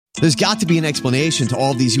There's got to be an explanation to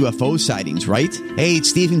all of these UFO sightings, right? Hey,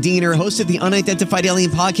 it's Stephen Diener, host of the Unidentified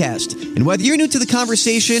Alien Podcast. And whether you're new to the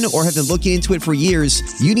conversation or have been looking into it for years,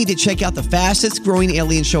 you need to check out the fastest growing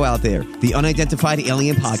alien show out there, the Unidentified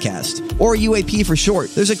Alien Podcast, or UAP for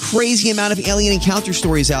short. There's a crazy amount of alien encounter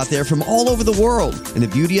stories out there from all over the world. And the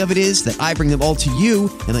beauty of it is that I bring them all to you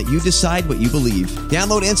and let you decide what you believe.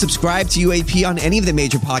 Download and subscribe to UAP on any of the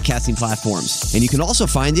major podcasting platforms. And you can also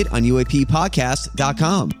find it on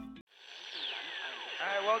UAPpodcast.com.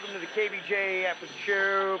 Welcome to the Kvj Ats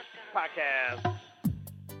Podcast.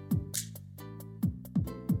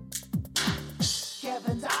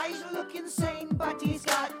 Kevin's eyes look insane, but he's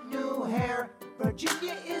got new hair.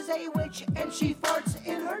 Virginia is a witch, and she farts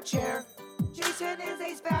in her chair. Jason is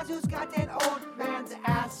a spaz who's got an old man's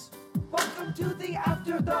ass. Welcome to the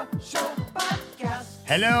After the Show Podcast.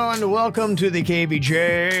 Hello and welcome to the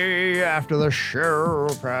Kvj After the Show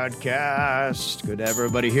Podcast. Good to have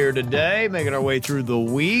everybody here today, making our way through the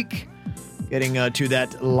week, getting to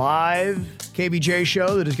that live KVJ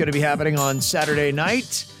show that is going to be happening on Saturday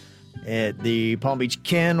night at the Palm Beach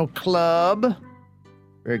Kennel Club.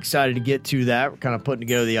 Very excited to get to that. We're kind of putting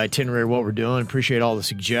together the itinerary of what we're doing. Appreciate all the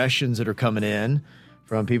suggestions that are coming in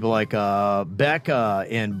from people like Becca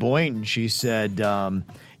in Boynton. She said,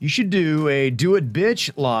 you should do a Do It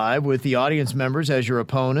Bitch live with the audience members as your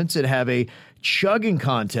opponents and have a chugging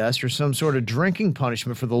contest or some sort of drinking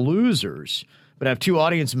punishment for the losers. But have two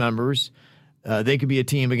audience members. They could be a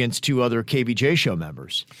team against two other KVJ show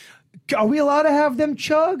members. Are we allowed to have them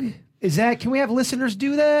chug? Can we have listeners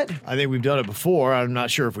do that? I think we've done it before. I'm not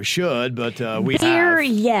sure if we should, but we Beer,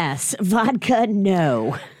 have. yes. Vodka,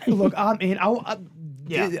 no. Look,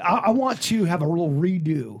 I want to have a real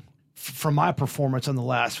redo from my performance on the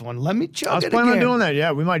last one. Let me chug it I was again. planning on doing that,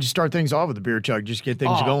 yeah. We might just start things off with a beer chug, just get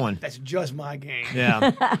things going. That's just my game.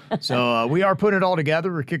 Yeah. So we are putting it all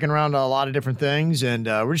together. We're kicking around a lot of different things, and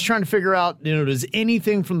we're just trying to figure out, does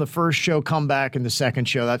anything from the first show come back in the second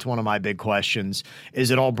show? That's one of my big questions. Is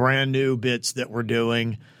it all brand new bits that we're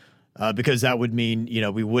doing? Because that would mean,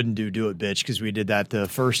 we wouldn't do It Bitch because we did that the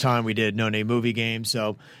first time we did No Name Movie Game.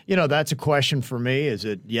 So, that's a question for me. Is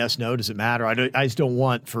it yes, no? Does it matter? I just don't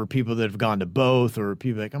want for people that have gone to both or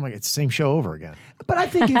people like, it's the same show over again. But I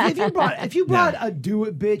think if you brought a Do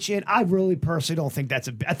It Bitch in, I really personally don't think I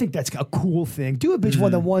think that's a cool thing. Do It Bitch, one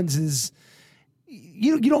of the ones is,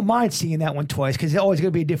 you don't mind seeing that one twice because it's always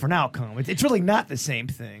going to be a different outcome. It's really not the same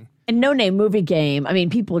thing. And No Name Movie Game,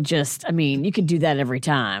 people you could do that every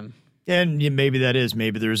time. And maybe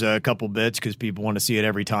there's a couple bits because people want to see it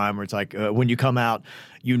every time where it's like when you come out,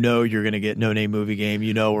 you're going to get No Name Movie Game.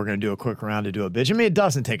 We're going to do a quick round to Do It Bitch. It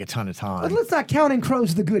doesn't take a ton of time. But let's not count in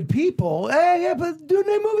crows the good people. Hey, yeah, but Do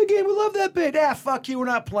Name Movie Game, we love that bit. Fuck you, we're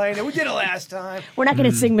not playing it. We did it last time. We're not going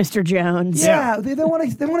to sing Mr. Jones. Yeah, they want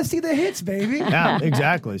to see the hits, baby. Yeah,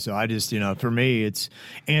 exactly. So I just, for me, it's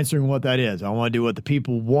answering what that is. I want to do what the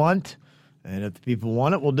people want, and if the people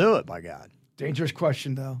want it, we'll do it, by God. Dangerous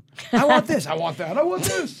question, though. I want this. I want that. I want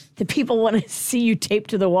this. The people want to see you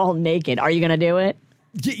taped to the wall naked. Are you going to do it?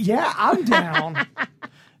 Yeah, I'm down.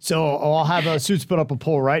 So I'll have Suits put up a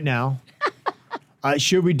poll right now.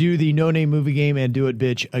 Should we do the No Name Movie Game and Do It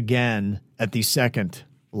Bitch again at the second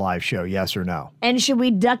live show? Yes or no? And should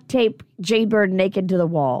we duct tape Jaybird naked to the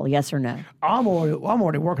wall? Yes or no? I'm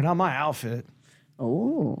already working on my outfit.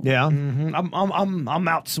 Oh. Yeah. Mm-hmm. I'm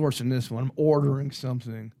outsourcing this one. I'm ordering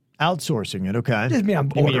something. Outsourcing it, okay. Just mean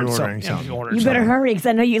I'm ordering something. You better hurry because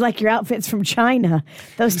I know you like your outfits from China.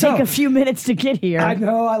 Those take a few minutes to get here. I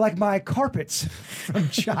know. I like my carpets from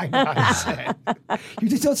China. I said. You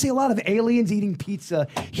just don't see a lot of aliens eating pizza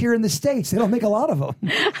here in the States. They don't make a lot of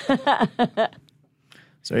them.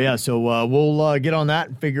 So we'll get on that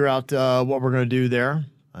and figure out what we're going to do there.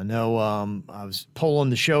 I know I was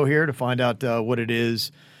polling the show here to find out what it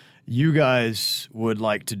is you guys would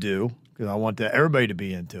like to do. I want everybody to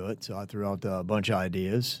be into it, so I threw out a bunch of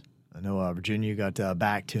ideas. I know Virginia got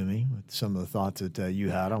back to me with some of the thoughts that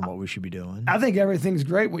you had on what we should be doing. I think everything's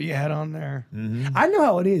great what you had on there. Mm-hmm. I know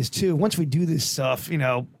how it is, too. Once we do this stuff,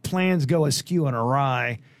 plans go askew and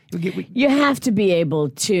awry. You have to be able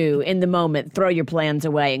to, in the moment, throw your plans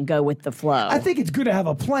away and go with the flow. I think it's good to have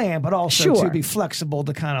a plan, but also to be flexible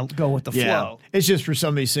to kind of go with the flow. It's just for some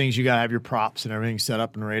of these things, you got to have your props and everything set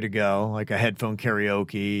up and ready to go, like a headphone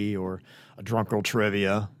karaoke or a drunk girl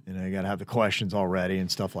trivia. You got to have the questions all ready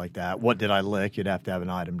and stuff like that. What did I lick? You'd have to have an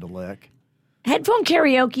item to lick. Headphone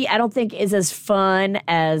karaoke, I don't think is as fun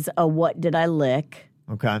as a what did I lick.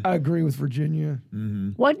 Okay. I agree with Virginia. Mm-hmm.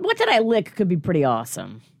 What did I lick could be pretty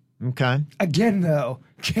awesome. Okay. Again, though,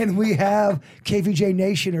 can we have KVJ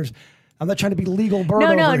Nationers I'm not trying to be legal bird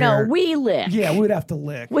No, over here. we lick. Yeah, we'd have to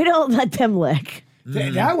lick. We don't let them lick.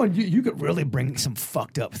 That one, you could really bring some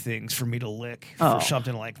fucked up things for me to lick for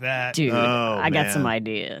something like that. Dude, Oh, I got man. some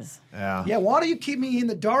ideas. Yeah. Yeah, why don't you keep me in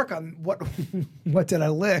the dark on what did I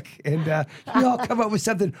lick? And I'll come up with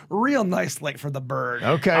something real nice like for the bird.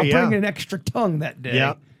 Okay, I'll yeah. bring an extra tongue that day.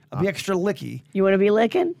 Yep. I'll be extra licky. You want to be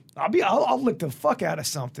licking? I'll lick the fuck out of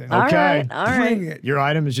something. All Okay. right, all right. Bring it. Your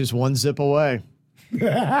item is just one zip away.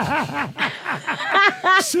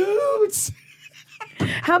 Suits.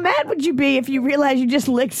 How mad would you be if you realized you just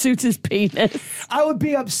licked Suits' penis? I would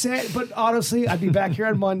be upset, but honestly, I'd be back here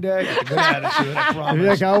on Monday. Good attitude, I You're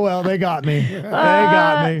promise. like, oh, well, they got me. They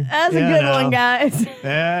got me. That's a You good know. one, guys.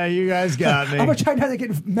 Yeah, you guys got me. I'm gonna try not to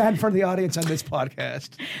get mad in front of the audience on this podcast.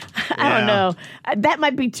 I don't Yeah. know. That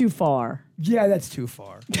might be too far. Yeah, that's too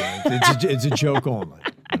far. It's a joke only.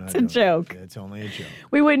 It's a joke. It's only a joke.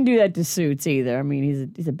 We wouldn't do that to Suits either. I mean,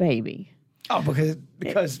 he's a baby. Oh,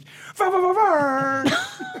 because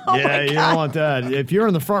Yeah, you don't want that. If you're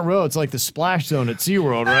in the front row, it's like the splash zone at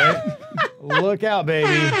SeaWorld, right? Look out, baby.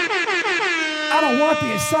 I don't want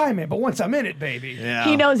the assignment, but once I'm in it, baby. Yeah.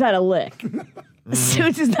 He knows how to lick.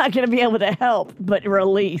 Suits is not going to be able to help but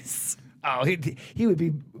release. Oh, he wouldn't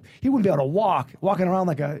be able to walking around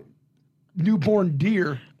like a newborn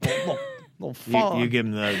deer. Little fawn. You give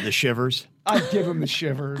him the shivers. I'd give him the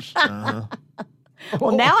shivers.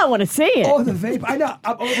 Well, now I want to see it. Oh, the vape. I know.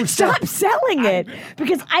 I'm over. Stop selling it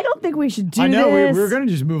because I don't think we should do I know we this. were going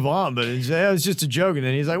to just move on, but it was just a joke. And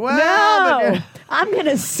then he's like, well, No, but- I'm going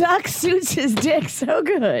to suck Suits' dick so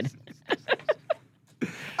good.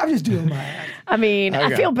 I'm just doing my act. I mean, I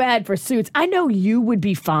Okay. feel bad for Suits. I know you would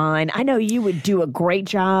be fine. I know you would do a great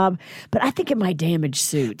job, but I think it might damage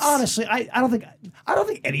Suits. Honestly, I don't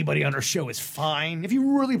think anybody on our show is fine. If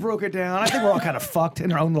you really broke it down, I think we're all kind of fucked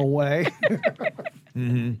in our own little way.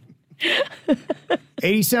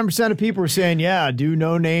 87% of people are saying, yeah, do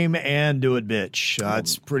no name and do it, bitch.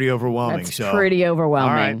 It's pretty overwhelming. That's so. pretty overwhelming.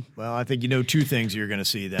 All right. Well, I think you know two things you're going to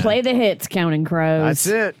see then. Play the hits, Counting Crows. That's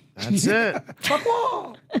it. That's it. Fuck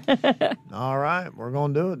wall. All right. We're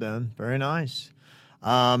going to do it then. Very nice.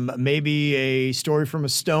 Maybe a story from a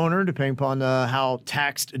stoner, depending upon how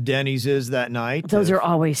taxed Denny's is that night. Those are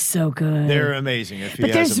always so good. They're amazing if he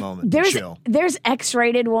has a moment to chill. There's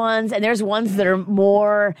X-rated ones, and there's ones that are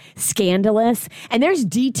more scandalous, and there's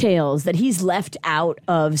details that he's left out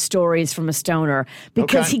of stories from a stoner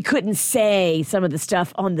because Okay. he couldn't say some of the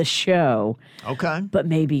stuff on the show, Okay. but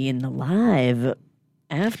maybe in the live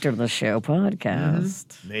after the show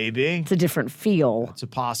podcast. Maybe. It's a different feel. It's a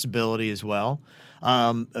possibility as well.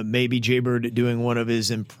 Maybe Jaybird doing one of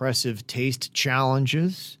his impressive taste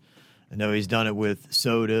challenges. I know he's done it with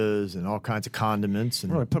sodas and all kinds of condiments.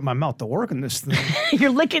 And I'm really putting my mouth to work in this thing. You're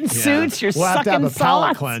licking Suits, you're we'll have to sucking have a palate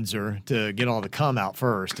sauce. cleanser to get all the cum out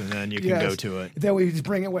first, and then you can go to it. Then we just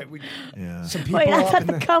bring it. Yeah. Some people Wait, I up thought in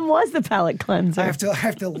the cum was the palate cleanser. I have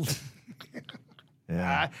to.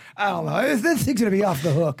 Yeah. I don't know. This thing's gonna be off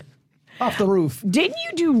the hook, off the roof. Didn't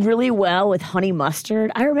you do really well with honey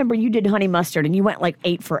mustard? I remember you did honey mustard and you went like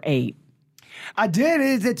 8 for 8. I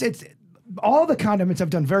did. It's all the condiments I've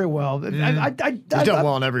done very well. He's He's done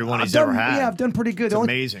well in every one he's ever had. Yeah, I've done pretty good. It's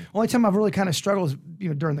amazing. Only time I've really kind of struggled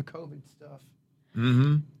is during the COVID stuff.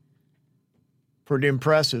 Pretty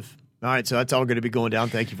impressive. All right, so that's all going to be going down.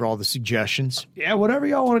 Thank you for all the suggestions. Yeah, whatever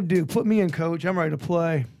y'all want to do, put me in, coach. I'm ready to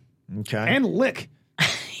play Okay. and lick.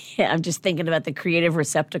 Yeah, I'm just thinking about the creative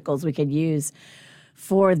receptacles we could use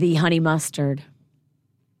for the honey mustard.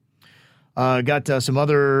 Got some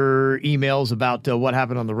other emails about what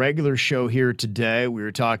happened on the regular show here today. We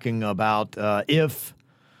were talking about if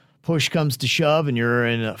push comes to shove and you're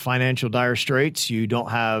in financial dire straits, you don't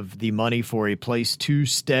have the money for a place to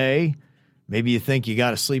stay. Maybe you think you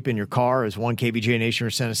got to sleep in your car, as one KBJ Nationer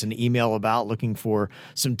sent us an email about, looking for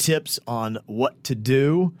some tips on what to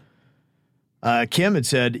do. Kim had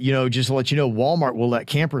said, just to let you know, Walmart will let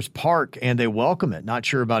campers park and they welcome it. Not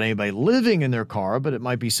sure about anybody living in their car, but it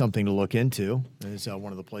might be something to look into. It's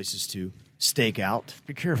one of the places to stake out.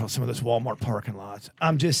 Be careful of some of those Walmart parking lots.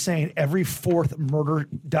 I'm just saying, every fourth murder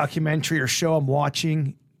documentary or show I'm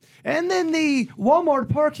watching, and then the Walmart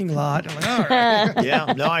parking lot. I'm like, all right.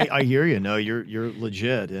 Yeah, no, I hear you. No, you're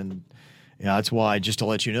legit. And that's why, just to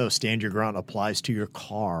let you know, stand your ground applies to your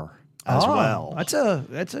car as well.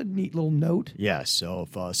 That's a neat little note. Yes. So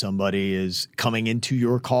if somebody is coming into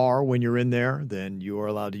your car when you're in there, then you are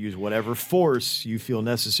allowed to use whatever force you feel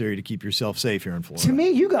necessary to keep yourself safe here in Florida. To me,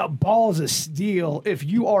 you got balls of steel if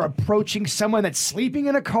you are approaching someone that's sleeping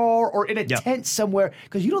in a car or in a tent somewhere,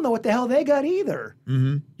 because you don't know what the hell they got either.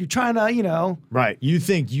 Mm-hmm. You're trying to, Right. You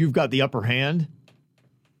think you've got the upper hand?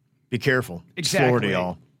 Be careful. Exactly. It's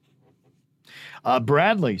Florida, y'all.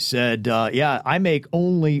 Bradley said, yeah, I make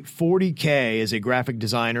only $40K as a graphic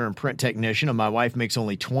designer and print technician, and my wife makes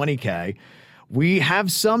only $20K. We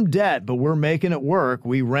have some debt, but we're making it work.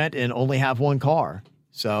 We rent and only have one car.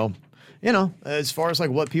 So, as far as like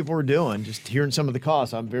what people are doing, just hearing some of the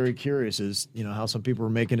costs, I'm very curious as, how some people are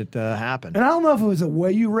making it happen. And I don't know if it was the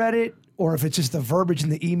way you read it or if it's just the verbiage in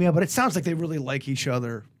the email, but it sounds like they really like each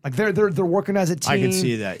other. Like they're working as a team. I can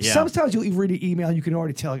see that, yeah. Sometimes you'll read an email and you can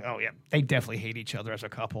already tell, oh yeah, they definitely hate each other as a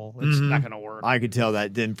couple. It's not going to work. I could tell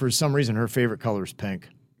that. Then for some reason, her favorite color is pink.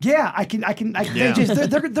 Yeah, I can. Yeah.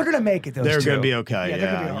 They're going to make it. They're going to be okay. Yeah,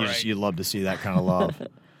 they're gonna be all right. You'd love to see that kind of love.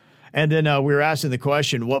 And then we were asking the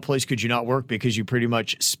question, what place could you not work because you pretty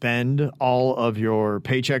much spend all of your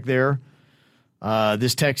paycheck there?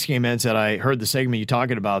 This text came in and said, I heard the segment you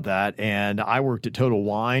talking about that, and I worked at Total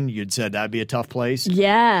Wine. You'd said that'd be a tough place.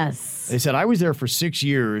 Yes. They said, I was there for 6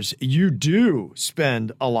 years. You do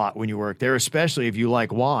spend a lot when you work there, especially if you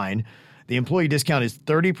like wine. The employee discount is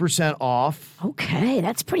 30% off. Okay,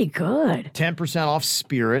 that's pretty good. 10% off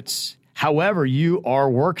spirits. However, you are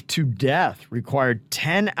worked to death, required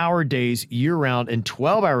 10-hour days year-round and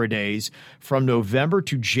 12-hour days from November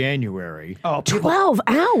to January. Oh, 12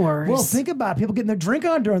 hours? Well, think about it. People getting their drink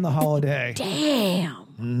on during the holiday. Damn.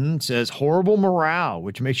 It says horrible morale,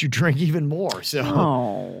 which makes you drink even more. So,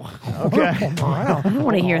 okay. Wow. I don't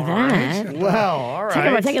want to hear that. Well, all right. Talk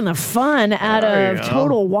about taking the fun out There of you go.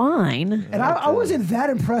 Total Wine. And I wasn't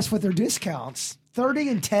that impressed with their discounts. 30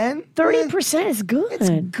 and 10? 30% is good. It's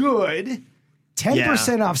good.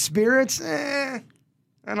 10% off spirits? I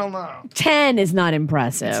don't know. 10 is not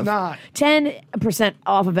impressive. It's not. 10%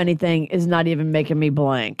 off of anything is not even making me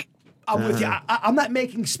blank. I'm with you. I'm not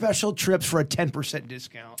making special trips for a 10%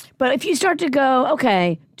 discount. But if you start to go,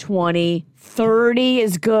 okay, 20, 30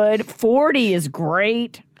 is good, 40 is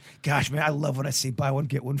great. Gosh, man, I love when I see buy one,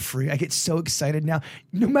 get one free. I get so excited now.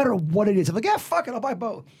 No matter what it is. I'm like, yeah, fuck it, I'll buy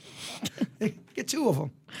both. Get two of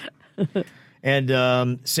them.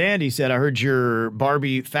 And Sandy said, I heard your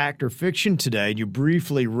Barbie Fact or Fiction today. You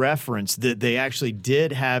briefly referenced that they actually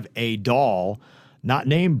did have a doll, not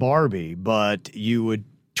named Barbie, but you would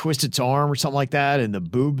twist its arm or something like that, and the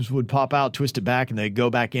boobs would pop out, twist it back, and they'd go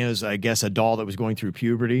back in as, I guess, a doll that was going through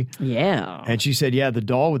puberty. Yeah. And she said, yeah, the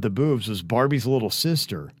doll with the boobs was Barbie's little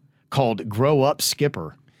sister called Grow Up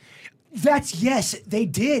Skipper. Yes, they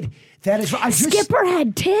did. That is right. Skipper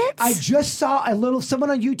had tits? I just saw someone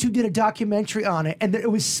on YouTube did a documentary on it, and it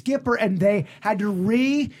was Skipper, and they had to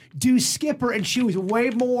redo Skipper, and she was way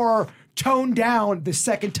more toned down the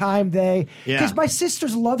second time because my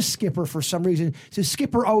sisters love Skipper for some reason, so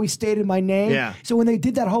Skipper always stayed in my name. Yeah. So when they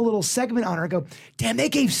did that whole little segment on her, I go, damn, they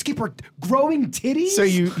gave Skipper growing titties? So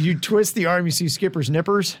you twist the arm, you see Skipper's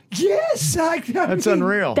nippers? Yes. That's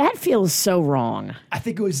unreal. That feels so wrong. I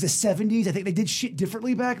think it was the 70s. I think they did shit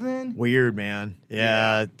differently back then. Weird, man.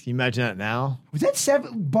 Yeah. Can you imagine that now? Was that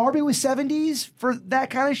Barbie was 70s for that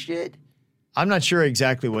kind of shit? I'm not sure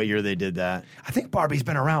exactly what year they did that. I think Barbie's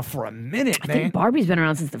been around for a minute, man. I think Barbie's been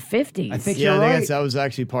around since the 50s. I think Yeah, you're I right. think that was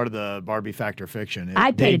actually part of the Barbie Fact or Fiction. It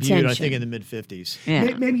I paid debuted, I attention. think, in the mid-50s.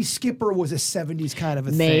 Yeah. Maybe Skipper was a 70s kind of a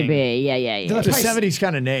thing. Maybe. Yeah. They're It's a probably- 70s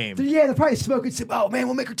kind of name. Yeah, they're probably smoking some, oh man,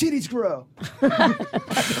 we'll make her titties grow.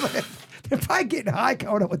 They're probably getting high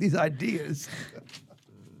coming up with these ideas.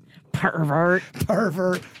 Pervert.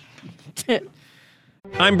 Pervert.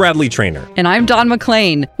 I'm Bradley Trainer. And I'm Don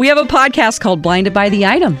McClain. We have a podcast called Blinded by the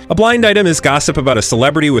Item. A blind item is gossip about a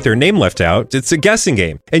celebrity with their name left out. It's a guessing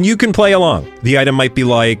game, and you can play along. The item might be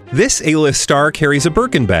like, this A-list star carries a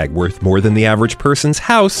Birkin bag worth more than the average person's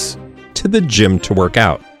house to the gym to work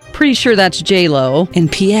out. Pretty sure that's J-Lo.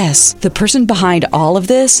 And P.S. the person behind all of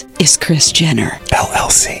this is Kris Jenner,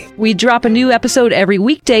 LLC. We drop a new episode every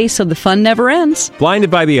weekday so the fun never ends.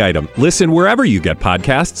 Blinded by the Item. Listen wherever you get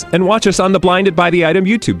podcasts and watch us on the Blinded by the Item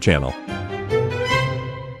YouTube channel.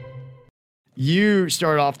 You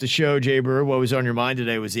started off the show, Jay Brewer. What was on your mind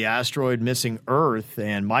today was the asteroid missing Earth.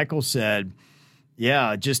 And Michael said,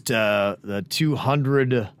 yeah, just the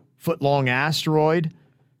 200-foot-long asteroid.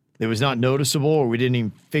 It was not noticeable, or we didn't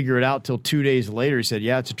even figure it out till 2 days later. He said,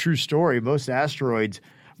 yeah, it's a true story. Most asteroids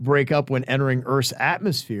break up when entering Earth's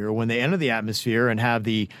atmosphere. When they enter the atmosphere and have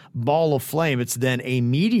the ball of flame, it's then a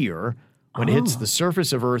meteor. When it hits the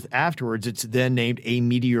surface of Earth afterwards, it's then named a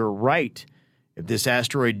meteorite. If this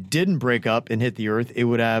asteroid didn't break up and hit the Earth, it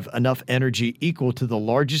would have enough energy equal to the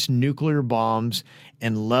largest nuclear bombs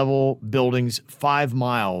and level buildings 5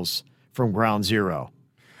 miles from ground zero.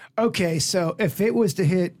 Okay, so if it was to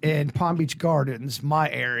hit in Palm Beach Gardens,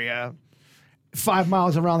 my area, 5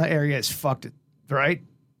 miles around the area is fucked, right?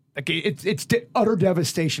 Like it's utter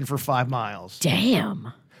devastation for 5 miles.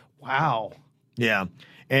 Damn. Wow. Yeah.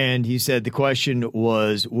 And he said the question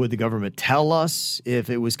was, would the government tell us if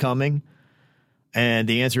it was coming? And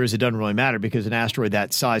the answer is it doesn't really matter because an asteroid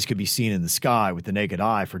that size could be seen in the sky with the naked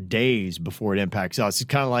eye for days before it impacts us. It's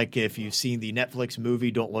kind of like if you've seen the Netflix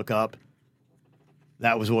movie Don't Look Up.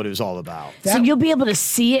 That was what it was all about. So you'll be able to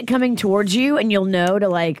see it coming towards you and you'll know to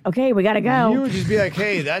like, okay, we got to go. You would just be like,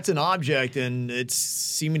 hey, that's an object and it's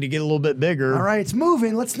seeming to get a little bit bigger. All right, it's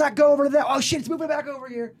moving. Let's not go over to that. Oh, shit, it's moving back over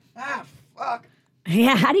here. Ah, fuck.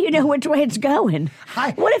 Yeah, how do you know which way it's going?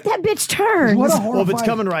 What if that bitch turns? Well, if it's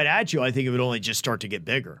coming right at you, I think it would only just start to get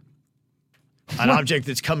bigger. An object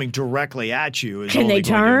that's coming directly at you is only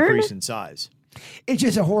going to increase in size. It's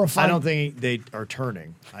just a horrifying. I don't think they are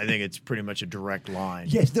turning. I think it's pretty much a direct line.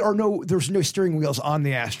 Yes, there's no steering wheels on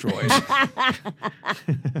the asteroid.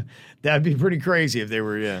 That'd be pretty crazy if they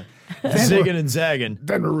were zigging and zagging.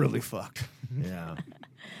 Then we're really fucked. Yeah.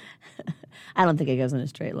 I don't think it goes in a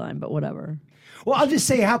straight line, but whatever. Well, I'll just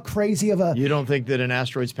say how crazy of a... You don't think that an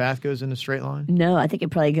asteroid's path goes in a straight line? No, I think it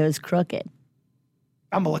probably goes crooked.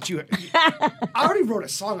 I'm going to let you... I already wrote a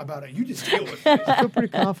song about it. You just deal with it. I feel pretty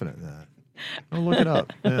confident in that. I'll look it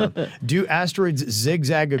up. Yeah. Do asteroids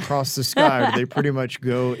zigzag across the sky, or do they pretty much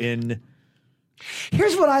go in...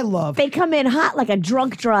 Here's what I love. They come in hot like a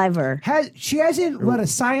drunk driver. She hasn't read a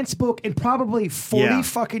science book in probably 40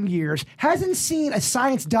 fucking years. Hasn't seen a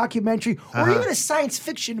science documentary or even a science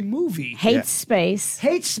fiction movie. Hates space.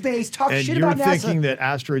 Hates space. Talk And shit you're about NASA. thinking that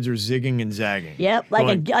asteroids are zigging and zagging. Yep,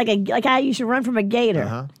 like how you should run from a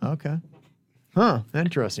gator. Okay. Huh.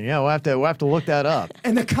 Interesting. Yeah, we'll have to look that up.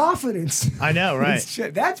 And the confidence. I know, right?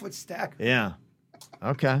 That's what's stacked. Yeah.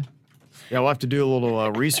 Okay. Yeah, we'll have to do a little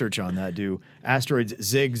research on that. Do asteroids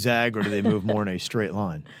zigzag or do they move more in a straight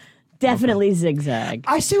line? Definitely zigzag.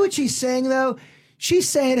 I see what she's saying, though. She's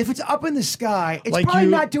saying if it's up in the sky, it's Like probably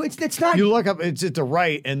you- not doing. It's not. You look up, it's at the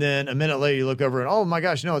right, and then a minute later you look over and, oh my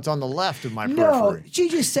gosh, no, it's on the left of my No, periphery.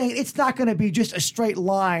 she's just saying it's not going to be just a straight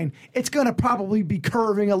line. It's going to probably be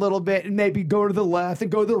curving a little bit and maybe go to the left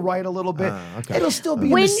and go to the right a little bit. Okay. It'll still be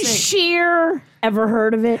in Wind the same. shear. Ever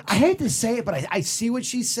heard of it? I hate to say it, but I see what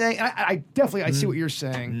she's saying. I definitely see what you're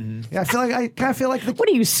saying. Yeah, I kind of feel like the. What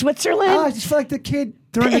are you, Switzerland? I just feel like the kid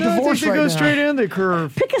during the I think divorce they right go now. straight in, they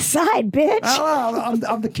curve. Pick a side, bitch.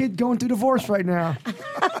 I'm the kid going through divorce right now.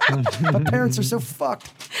 My parents are so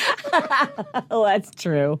fucked. Oh, that's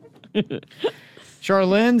true.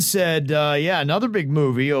 Charlene said, another big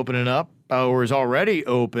movie opening up, or is already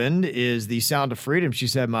opened, is The Sound of Freedom. She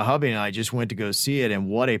said, my hubby and I just went to go see it, and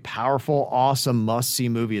what a powerful, awesome, must-see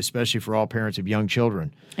movie, especially for all parents of young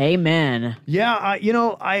children. Amen. Yeah,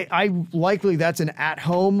 I likely that's an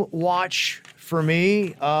at-home watch for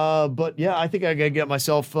me, but yeah, I think I got to get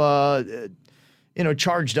myself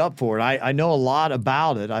charged up for it. I know a lot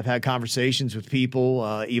about it. I've had conversations with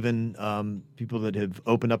people, even people that have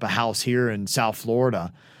opened up a house here in South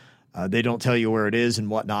Florida. They don't tell you where it is and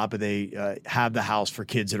whatnot, but they have the house for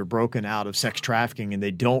kids that are broken out of sex trafficking, and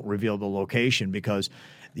they don't reveal the location because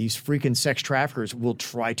these freaking sex traffickers will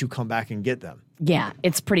try to come back and get them. Yeah,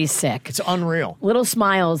 it's pretty sick. It's unreal. Little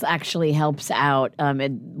Smiles actually helps out.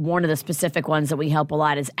 One of the specific ones that we help a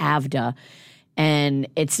lot is AVDA. And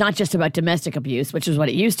it's not just about domestic abuse, which is what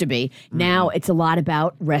it used to be. Now it's a lot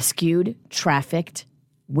about rescued, trafficked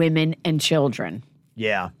women and children.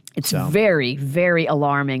 Yeah. It's very, very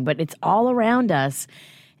alarming, but it's all around us.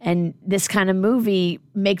 And this kind of movie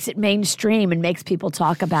makes it mainstream and makes people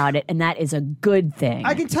talk about it, and that is a good thing.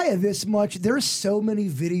 I can tell you this much. There's so many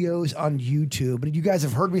videos on YouTube, and you guys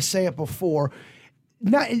have heard me say it before.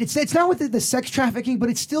 It's not with the sex trafficking, but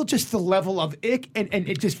it's still just the level of ick and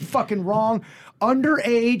it's just fucking wrong.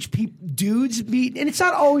 Underage dudes meet, and it's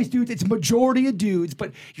not always dudes, it's a majority of dudes,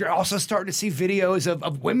 but you're also starting to see videos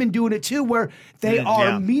of women doing it too, where they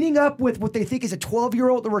are meeting up with what they think is a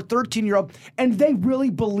 12-year-old or a 13-year-old, and they really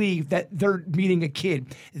believe that they're meeting a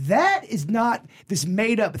kid. That is not this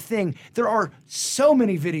made-up thing. There are so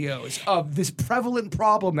many videos of this prevalent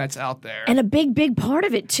problem that's out there. And a big, big part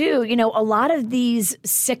of it too, a lot of these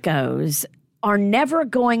sickos are never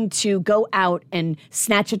going to go out and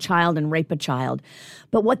snatch a child and rape a child.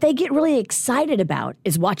 But what they get really excited about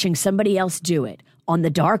is watching somebody else do it on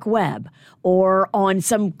the dark web or on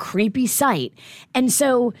some creepy site. And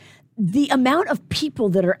so the amount of people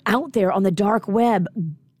that are out there on the dark web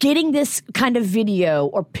getting this kind of video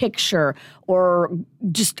or picture or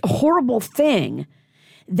just a horrible thing,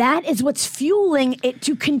 that is what's fueling it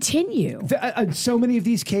to continue. In so many of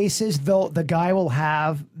these cases, the guy will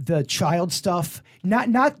have the child stuff,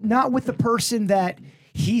 not with the person that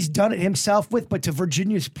he's done it himself with, but to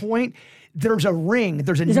Virginia's point, there's a ring,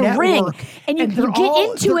 there's a There's network. a ring. And you they're get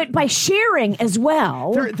all- into it by sharing as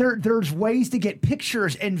well. There's ways to get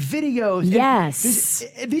pictures and videos. Yes.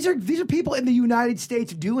 These are people in the United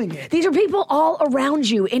States doing it. These are people all around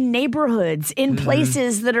you in neighborhoods, in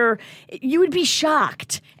places that are, you would be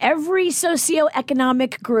shocked. Every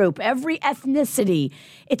socioeconomic group, every ethnicity,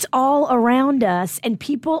 it's all around us. And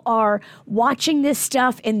people are watching this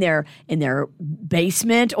stuff in their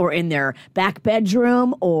basement or in their back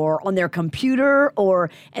bedroom or on their computer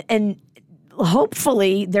and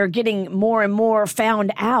hopefully they're getting more and more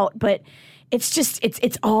found out. But it's just,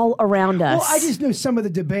 it's all around us. Well, I just know some of the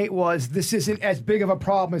debate was this isn't as big of a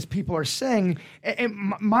problem as people are saying.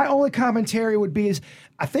 And my only commentary would be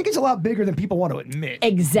I think it's a lot bigger than people want to admit.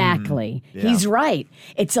 Exactly. Yeah. He's right.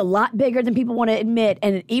 It's a lot bigger than people want to admit.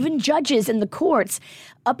 And even judges in the courts,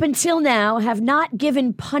 up until now, have not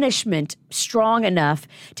given punishment strong enough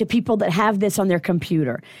to people that have this on their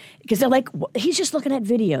computer. Because they're like, he's just looking at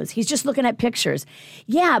videos. He's just looking at pictures.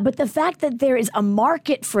 Yeah, but the fact that there is a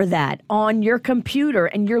market for that on your computer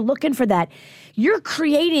and you're looking for that, you're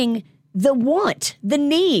creating the want, the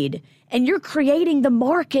need, and you're creating the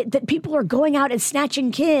market that people are going out and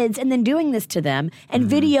snatching kids and then doing this to them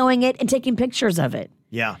and videoing it and taking pictures of it.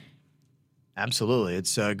 Yeah, absolutely.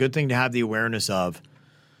 It's a good thing to have the awareness of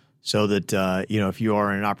so that, if you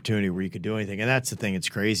are in an opportunity where you could do anything. And that's the thing. It's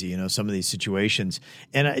crazy, some of these situations.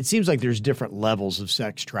 And it seems like there's different levels of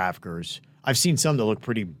sex traffickers. I've seen some that look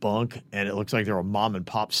pretty bunk, and it looks like they're a mom and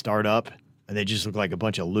pop startup. And they just look like a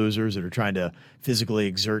bunch of losers that are trying to physically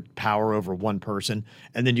exert power over one person.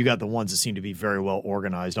 And then you got the ones that seem to be very well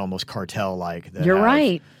organized, almost cartel-like. You're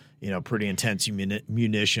right. Pretty intense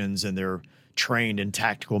munitions, and they're trained in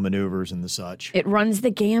tactical maneuvers and the such. It runs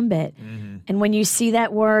the gambit. And when you see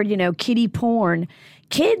that word, kiddie porn,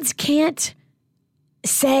 kids can't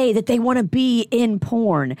say that they want to be in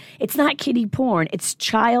porn. It's not kiddie porn. It's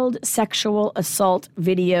child sexual assault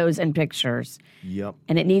videos and pictures. Yep.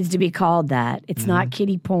 And it needs to be called that. It's not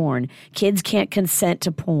kiddie porn. Kids can't consent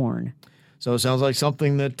to porn. So it sounds like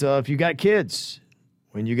something that if you got kids,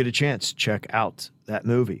 when you get a chance, check out that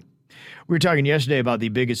movie. We were talking yesterday about the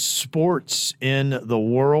biggest sports in the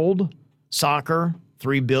world, soccer,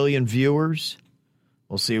 3 billion viewers.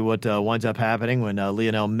 We'll see what winds up happening when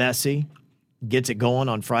Lionel Messi gets it going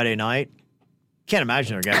on Friday night. Can't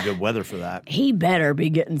imagine they're going to have good weather for that. He better be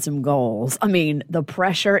getting some goals. I mean, the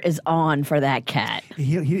pressure is on for that cat.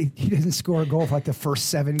 He doesn't score a goal for like the first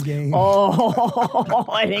 7 games. Oh,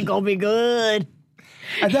 it ain't going to be good.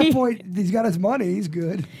 At that point, he's got his money. He's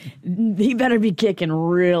good. He better be kicking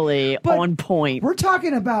really But on point. We're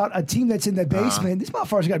talking about a team that's in the basement. These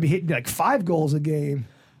motherfuckers got to be hitting like 5 goals a game.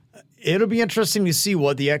 It'll be interesting to see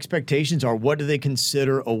what the expectations are. What do they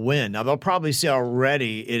consider a win? Now, they'll probably say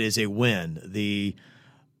already it is a win. The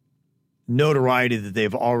notoriety that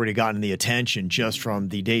they've already gotten the attention just from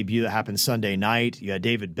the debut that happened Sunday night. You had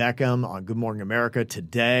David Beckham on Good Morning America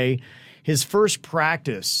today. His first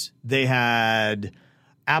practice, they had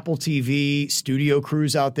Apple TV studio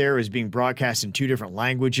crews out there. It was being broadcast in 2 different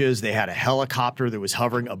languages. They had a helicopter that was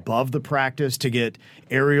hovering above the practice to get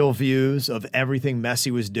aerial views of everything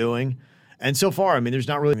Messi was doing. And so far, there's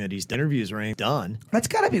not really these interviews or anything done. That's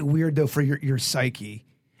got to be weird, though, for your psyche.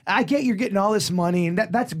 I get you're getting all this money, and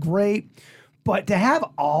that's great. But to have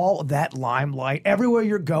all that limelight, everywhere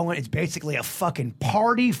you're going, it's basically a fucking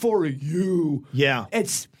party for you. Yeah.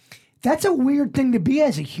 That's a weird thing to be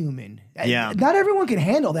as a human. Yeah. Not everyone can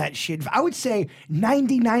handle that shit. I would say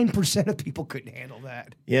 99% of people couldn't handle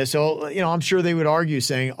that. Yeah, so, I'm sure they would argue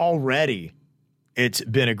saying already it's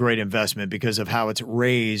been a great investment because of how it's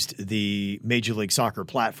raised the Major League Soccer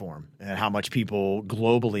platform and how much people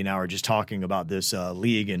globally now are just talking about this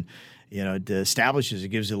league. And, it establishes, it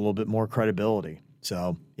gives it a little bit more credibility.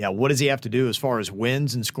 So, yeah, what does he have to do as far as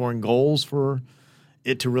wins and scoring goals for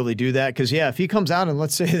it to really do that? Because, if he comes out and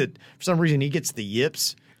let's say that for some reason he gets the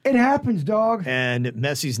yips. It happens, dog. And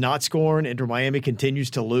Messi's not scoring, Inter Miami continues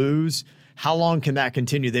to lose. How long can that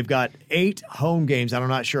continue? They've got 8 home games. I'm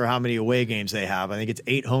not sure how many away games they have. I think it's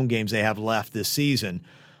 8 home games they have left this season.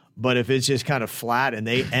 But if it's just kind of flat and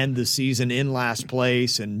they end the season in last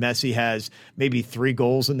place and Messi has maybe 3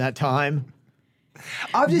 goals in that time.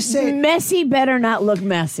 I'll just say Messi better not look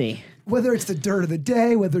messy. Whether it's the dirt of the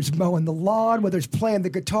day, whether it's mowing the lawn, whether it's playing the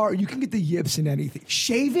guitar, you can get the yips in anything.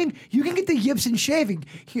 Shaving, you can get the yips in shaving.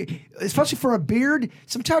 Especially for a beard,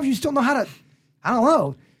 sometimes you just don't know how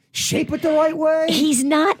to, shape it the right way. He's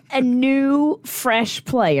not a new, fresh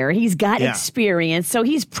player. He's got experience, so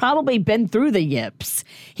he's probably been through the yips.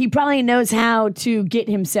 He probably knows how to get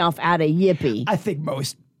himself out of yippy. I think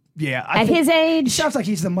most, At his age. It sounds like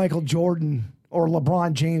he's the Michael Jordan or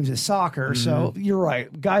LeBron James is soccer. So you're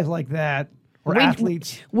right. Guys like that or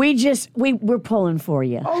athletes. We're pulling for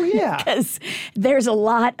you. Oh, yeah. Because there's a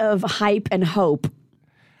lot of hype and hope.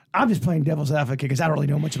 I'm just playing devil's advocate because I don't really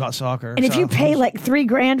know much about soccer. And if you pay like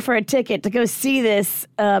 $3,000 for a ticket to go see this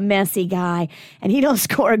Messi guy and he don't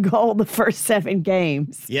score a goal the first 7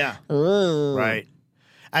 games. Yeah. Ugh. Right.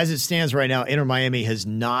 As it stands right now, Inter Miami has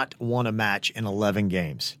not won a match in 11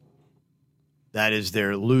 games. That is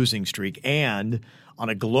their losing streak. And on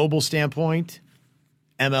a global standpoint,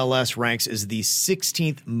 MLS ranks as the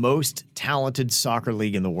 16th most talented soccer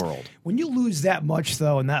league in the world. When you lose that much,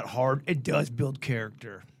 though, and that hard, it does build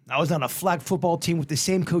character. I was on a flag football team with the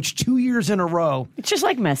same coach 2 years in a row. It's just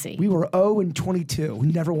like Messi. We were 0-22. We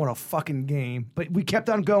never won a fucking game, but we kept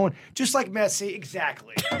on going, just like Messi.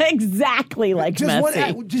 Exactly. Exactly like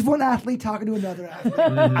Messi. Just one athlete talking to another athlete.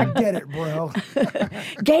 I get it, bro.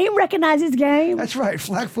 Game recognizes game. That's right.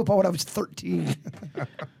 Flag football when I was 13.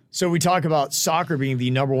 So we talk about soccer being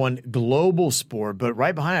the number one global sport, but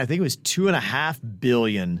right behind it, I think it was 2.5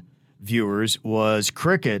 billion viewers, was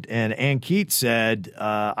cricket. And Ann Keats said,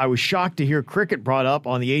 I was shocked to hear cricket brought up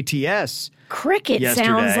on the ATS. Cricket yesterday.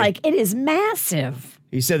 Sounds like it is massive.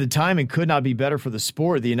 He said the timing could not be better for the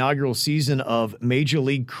sport. The inaugural season of Major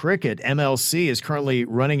League Cricket, MLC, is currently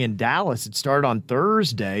running in Dallas. It started on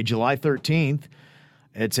Thursday, July 13th.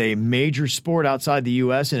 It's a major sport outside the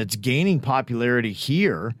U.S., and it's gaining popularity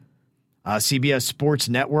here. CBS Sports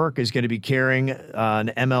Network is going to be carrying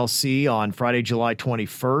an MLC on Friday, July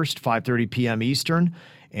 21st, 5:30 p.m. Eastern,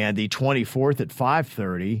 and the 24th at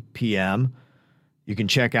 5:30 p.m. You can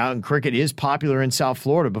check out, and cricket is popular in South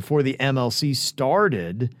Florida. Before the MLC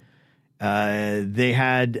started, they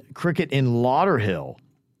had cricket in Lauderhill.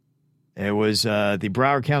 It was the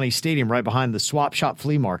Broward County Stadium right behind the Swap Shop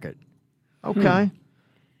Flea Market. Okay.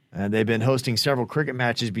 And they've been hosting several cricket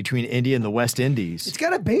matches between India and the West Indies. It's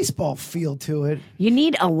got a baseball feel to it. You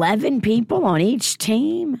need 11 people on each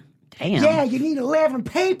team? Damn. Yeah, you need 11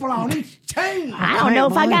 people on each team. I don't know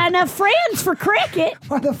if I got enough friends for cricket.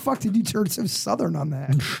 Why the fuck did you turn so southern on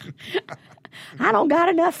that? I don't got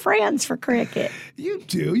enough friends for cricket. You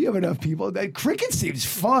do. You have enough people. That cricket seems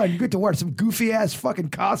fun. You get to wear some goofy ass fucking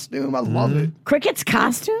costume. I love it. Cricket's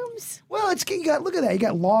costumes? Well, you got look at that. You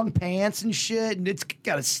got long pants and shit, and it's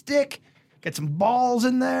got a stick. Got some balls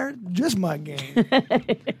in there. Just my game.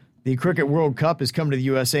 The Cricket World Cup is coming to the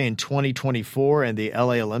USA in 2024 and the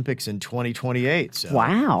LA Olympics in 2028. So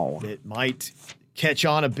wow. It might catch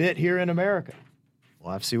on a bit here in America.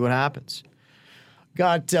 We'll have to see what happens.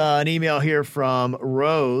 Got an email here from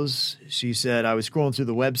Rose. She said, I was scrolling through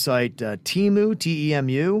the website Temu,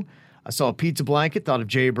 T-E-M-U. I saw a pizza blanket, thought of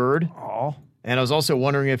Jay Bird. Aw. And I was also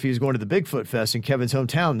wondering if he was going to the Bigfoot Fest in Kevin's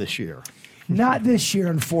hometown this year. Not this year,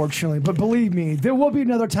 unfortunately. But believe me, there will be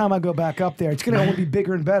another time I go back up there. It's going to only be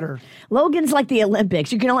bigger and better. Logan's like the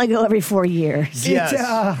Olympics. You can only go every 4 years.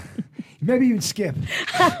 Yes. Maybe even skip.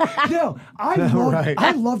 No,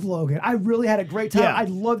 I loved Logan. I really had a great time. Yeah. I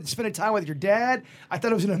loved spending time with your dad. I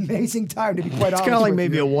thought it was an amazing time, to be quite honest. It's kind of like with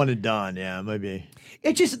maybe you. a one and done. Yeah, maybe.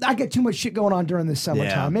 It just, I get too much shit going on during the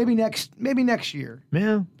summertime. Yeah. Maybe next year.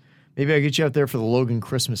 Yeah. Maybe I'll get you out there for the Logan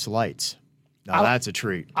Christmas lights. Now that's a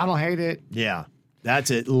treat. I don't hate it. Yeah. That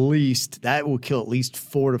will kill at least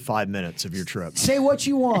 4 to 5 minutes of your trip. Say what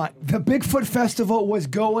you want. The Bigfoot Festival was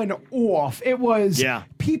going off. It was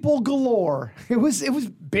people galore. It was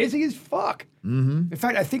busy as fuck. Mm-hmm. In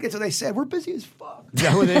fact, I think that's what they said. We're busy as fuck. Is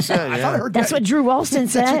that what they said? I thought I heard That's what Drew Ralston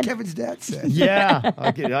said. That's what Kevin's dad said. Yeah,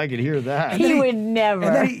 I could hear that. He would never.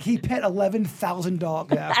 And then he pet 11,000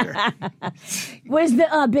 dogs after. Was the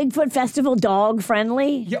Bigfoot Festival dog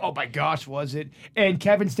friendly? Yeah. Oh my gosh, was it? And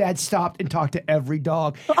Kevin's dad stopped and talked to every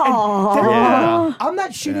dog. Yeah. I'm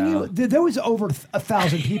not shitting you. There was over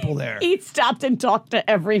 1,000 people there. He stopped and talked to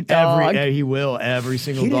every dog. He will. Every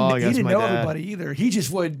single He dog. didn't That's my know dad. everybody either. He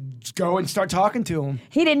just would go and start talking to them.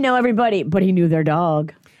 He didn't know everybody, but he knew their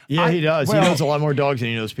dog. Yeah, he does. well- he knows a lot more dogs than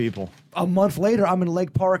he knows people. A month later, I'm in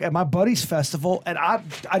Lake Park at my buddy's festival, and I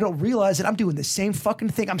don't realize that I'm doing the same fucking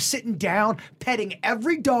thing. I'm sitting down, petting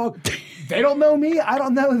every dog. They don't know me. I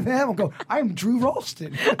don't know them. I go, I'm Drew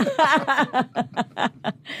Ralston.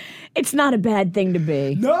 It's not a bad thing to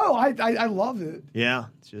be. No, I love it. Yeah,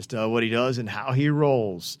 it's just what he does and how he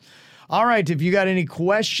rolls. All right. If you got any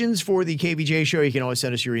questions for the KVJ Show, you can always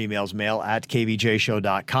send us your emails,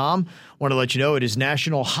 mail@kvjshow.com. Want to let you know it is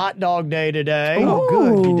National Hot Dog Day today. Oh,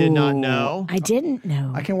 good. If you did not know. I didn't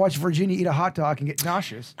know. I can watch Virginia eat a hot dog and get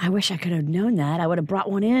nauseous. I wish I could have known that. I would have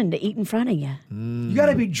brought one in to eat in front of you. You got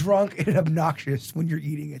to be drunk and obnoxious when you're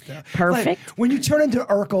eating it, though. Perfect. Like, when you turn into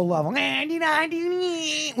Urkel level, when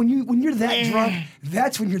you're that drunk,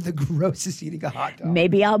 that's when you're the grossest eating a hot dog.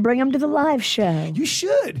 Maybe I'll bring him to the live show. You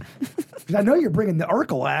should. Because I know you're bringing the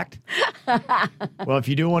Urkel act. Well, if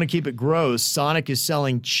you do want to keep it gross, Sonic is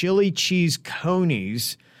selling chili cheese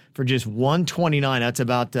conies for just $1.29. That's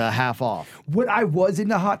about half off. When I was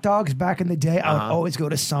into hot dogs back in the day, I would always go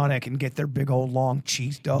to Sonic and get their big old long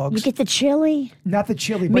cheese dogs. You get the chili? Not the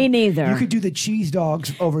chili. Me but neither. You could do the cheese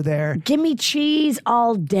dogs over there. Give me cheese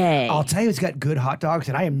all day. I'll tell you, it's got good hot dogs,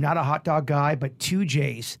 and I am not a hot dog guy, but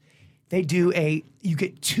 2J's. They do you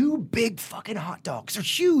get two big fucking hot dogs. They're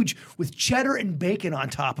huge with cheddar and bacon on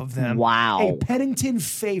top of them. Wow. A Pennington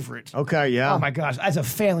favorite. Okay, yeah. Oh my gosh. As a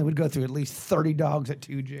family, we'd go through at least 30 dogs at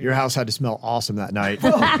 2J's. Your house had to smell awesome that night.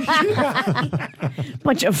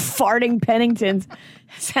 Bunch of farting Penningtons.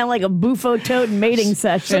 Sound like a buffo toad mating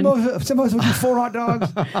session. Some of us would do 4 hot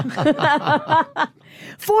dogs.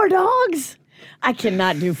 4 dogs? I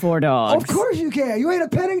cannot do 4 dogs. Of course you can. You ain't a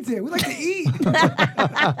Pennington. We like to eat.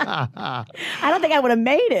 I don't think I would have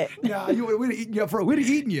made it. Nah, we'd have eaten you. We'd have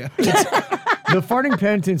eaten you. The Farting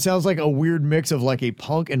Pennington sounds like a weird mix of like a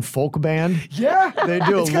punk and folk band. Yeah. They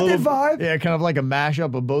do it's a got little that vibe. Yeah, kind of like a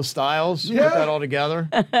mashup of both styles. Yeah. Put that all together.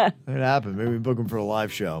 It happened. Maybe we book them for a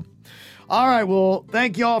live show. All right. Well,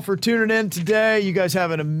 thank y'all for tuning in today. You guys have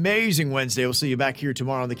an amazing Wednesday. We'll see you back here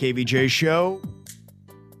tomorrow on the KVJ Show.